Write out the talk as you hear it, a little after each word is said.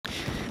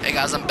Hey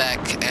guys, I'm back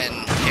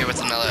and here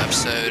with another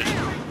episode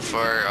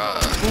for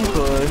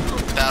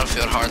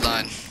Battlefield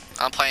Hardline.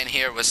 I'm playing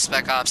here with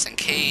Spec Ops and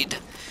Cade.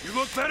 You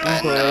look better.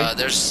 And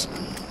there's it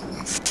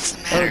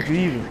doesn't matter. Oh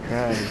Jesus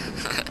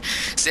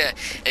Christ! So yeah,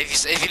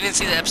 if you didn't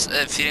see the episode,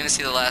 if you didn't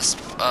see the last,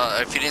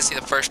 if you didn't see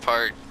the first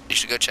part, you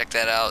should go check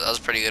that out. That was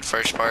a pretty good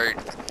first part.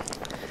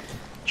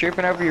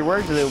 Tripping over your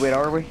words a little bit,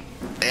 are we?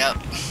 Yep.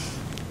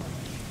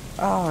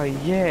 Oh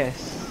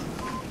yes.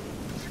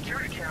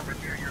 Security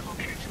cameras near your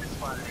location is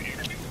spotted an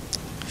enemy.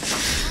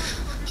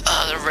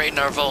 They're raiding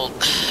our vault.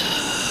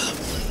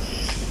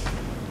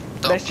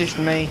 That's just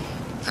me.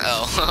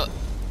 Oh.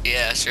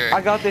 Yeah, sure.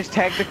 I got this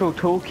tactical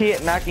toolkit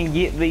and I can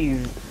get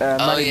these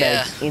money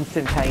bags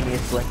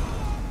instantaneously.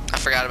 I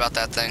forgot about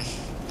that thing.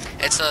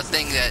 It's a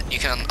thing that you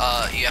can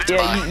you have to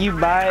buy. Yeah, you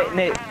buy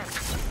it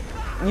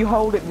and you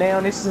hold it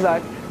down. This is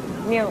like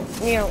meow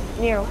meow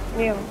meow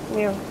meow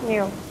meow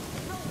meow.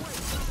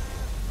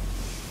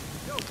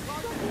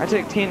 I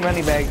took 10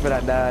 money bags, but I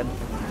died.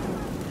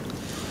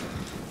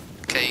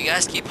 Okay, you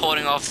guys keep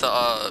holding off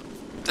the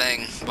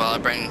thing while I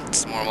bring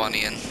some more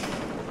money in.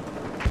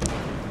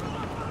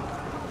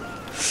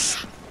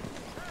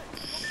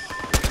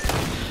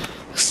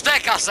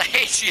 Spec Ops, I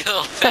hate you,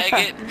 little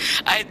faggot.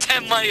 I had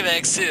 10 money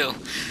bags too.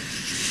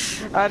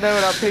 I know,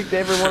 and I picked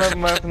every one of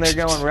them up, and they're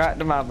going right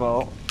to my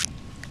vault.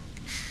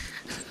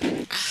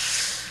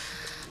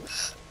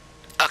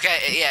 Okay,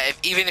 yeah,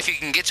 even if you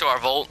can get to our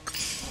vault,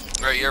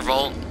 or your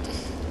vault.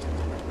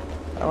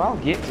 Oh, I'll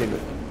get to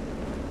it.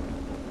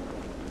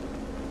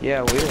 Yeah,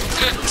 I will.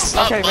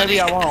 Sup, Okay, buddy? maybe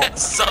I won't.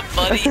 Sup,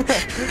 buddy?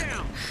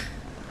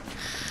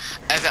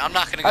 I'm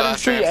not gonna go I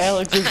just after see him.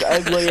 Alex's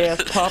ugly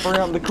ass pop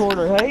around the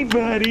corner. Hey,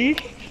 buddy.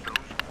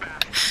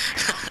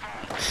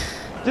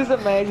 Just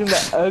imagine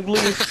the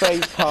ugliest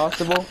face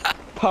possible,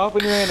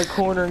 popping around the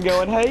corner and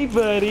going, "Hey,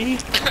 buddy."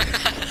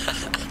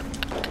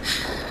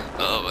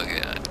 Oh my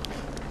god.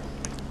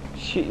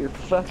 Shit your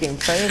fucking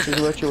pants is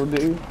what you'll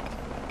do.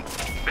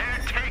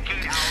 They're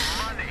taking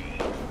our money.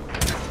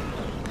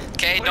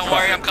 Okay, don't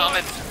worry, I'm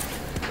coming.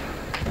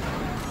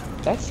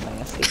 That's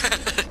nasty.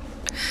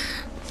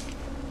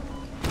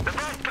 The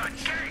vault got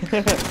ganked. Steal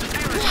it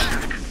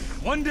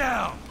back. One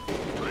down.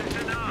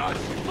 Listen up.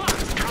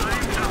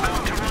 Time's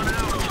about to run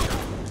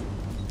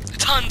out.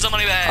 Tons of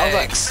money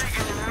bags.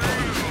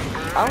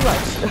 I was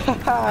like,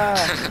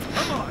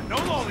 Come on, no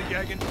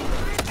lollygagging.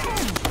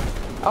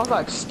 I was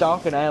like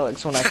stalking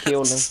Alex when I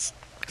killed him.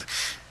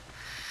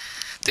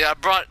 Dude, I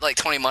brought like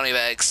 20 money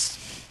bags.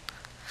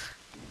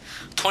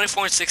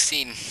 24 and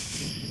 16.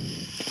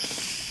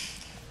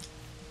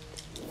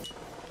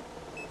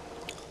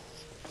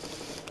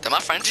 Did my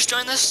friend just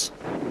join this?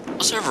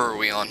 What server are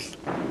we on?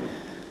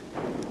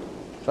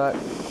 Fuck.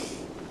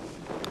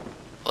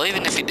 Well,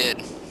 even if he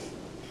did,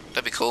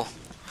 that'd be cool.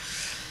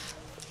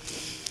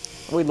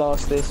 We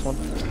lost this one.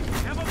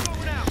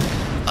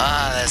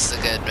 Ah, that's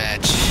a good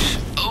match.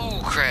 Oh,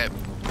 crap.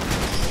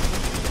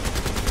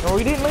 No,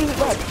 we didn't lose it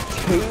by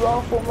too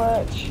awful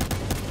much.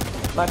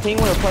 My team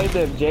would have played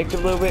the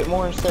objective a little bit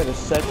more instead of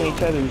sucking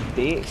each other's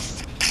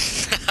dicks.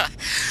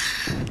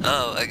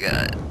 Oh my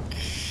god.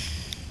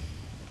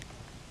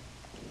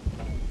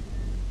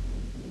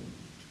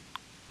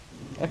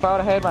 If I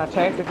would have had my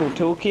tactical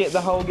toolkit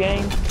the whole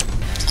game,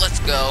 Let's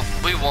go.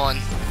 We won.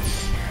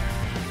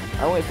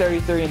 I went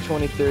 33 and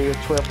 23 with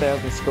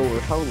 12,000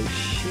 scores. Holy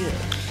shit.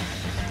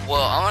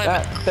 Well, I'm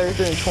gonna. That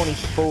 33 and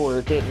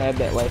 24 didn't have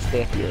that last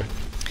death yet.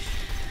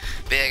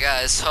 But yeah,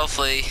 guys,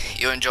 hopefully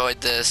you enjoyed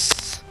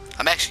this.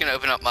 I'm actually gonna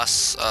open up my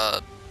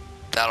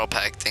battle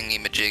pack thingy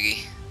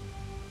majiggy.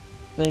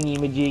 Thingy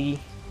majiggy.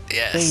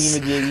 Yes. Thingy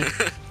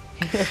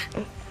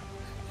majiggy.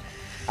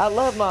 I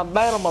love my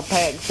battle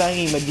pack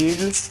thingy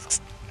majigger.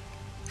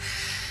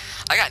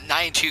 I got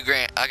 92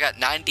 grand. I got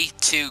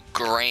 92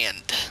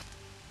 grand.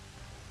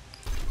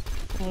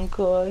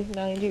 Okay,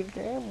 90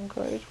 grand.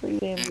 Okay, it's pretty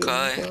damn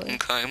good.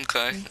 Okay.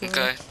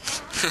 Okay.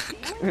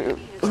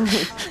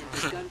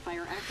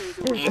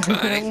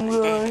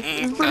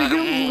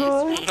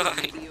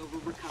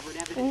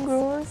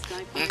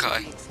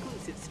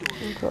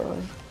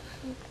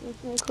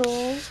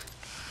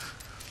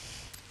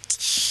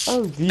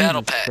 Oh, Jesus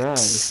Battle packs.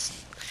 Christ.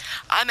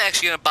 I'm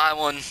actually gonna buy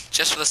one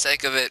just for the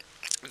sake of it.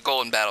 A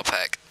golden battle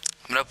pack.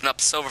 I'm gonna open up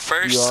the silver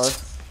first. You are?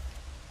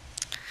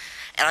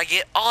 And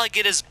all I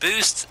get is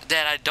boost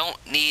that I don't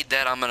need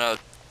that I'm gonna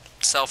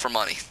sell for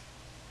money.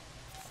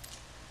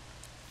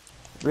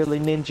 Really,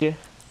 ninja?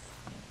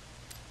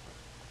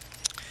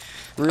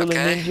 Really,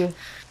 Okay. ninja?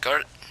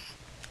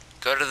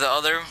 Go to the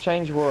other.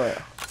 Change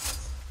what?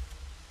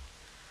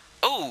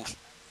 Oh,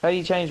 How do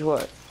you change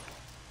what?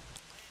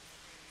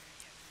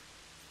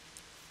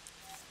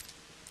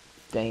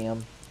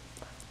 Damn.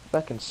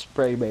 Fucking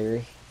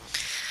sprayberry.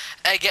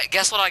 hey,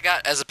 guess what I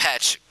got as a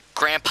patch?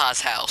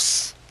 Grandpa's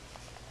house.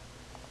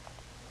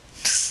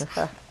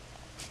 I'm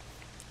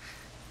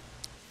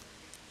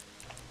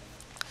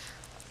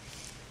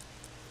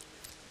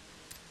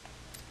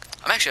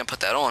actually gonna put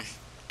that on.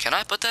 Can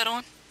I put that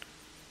on?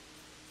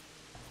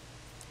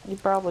 You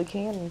probably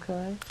can,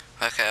 okay.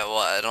 Okay, well,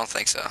 I don't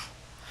think so.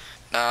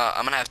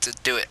 I'm gonna have to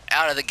do it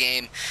out of the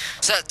game.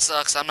 So that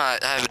sucks. I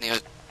haven't even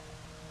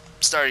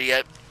started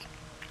yet.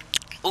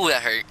 Ooh,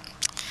 that hurt.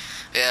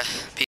 Yeah.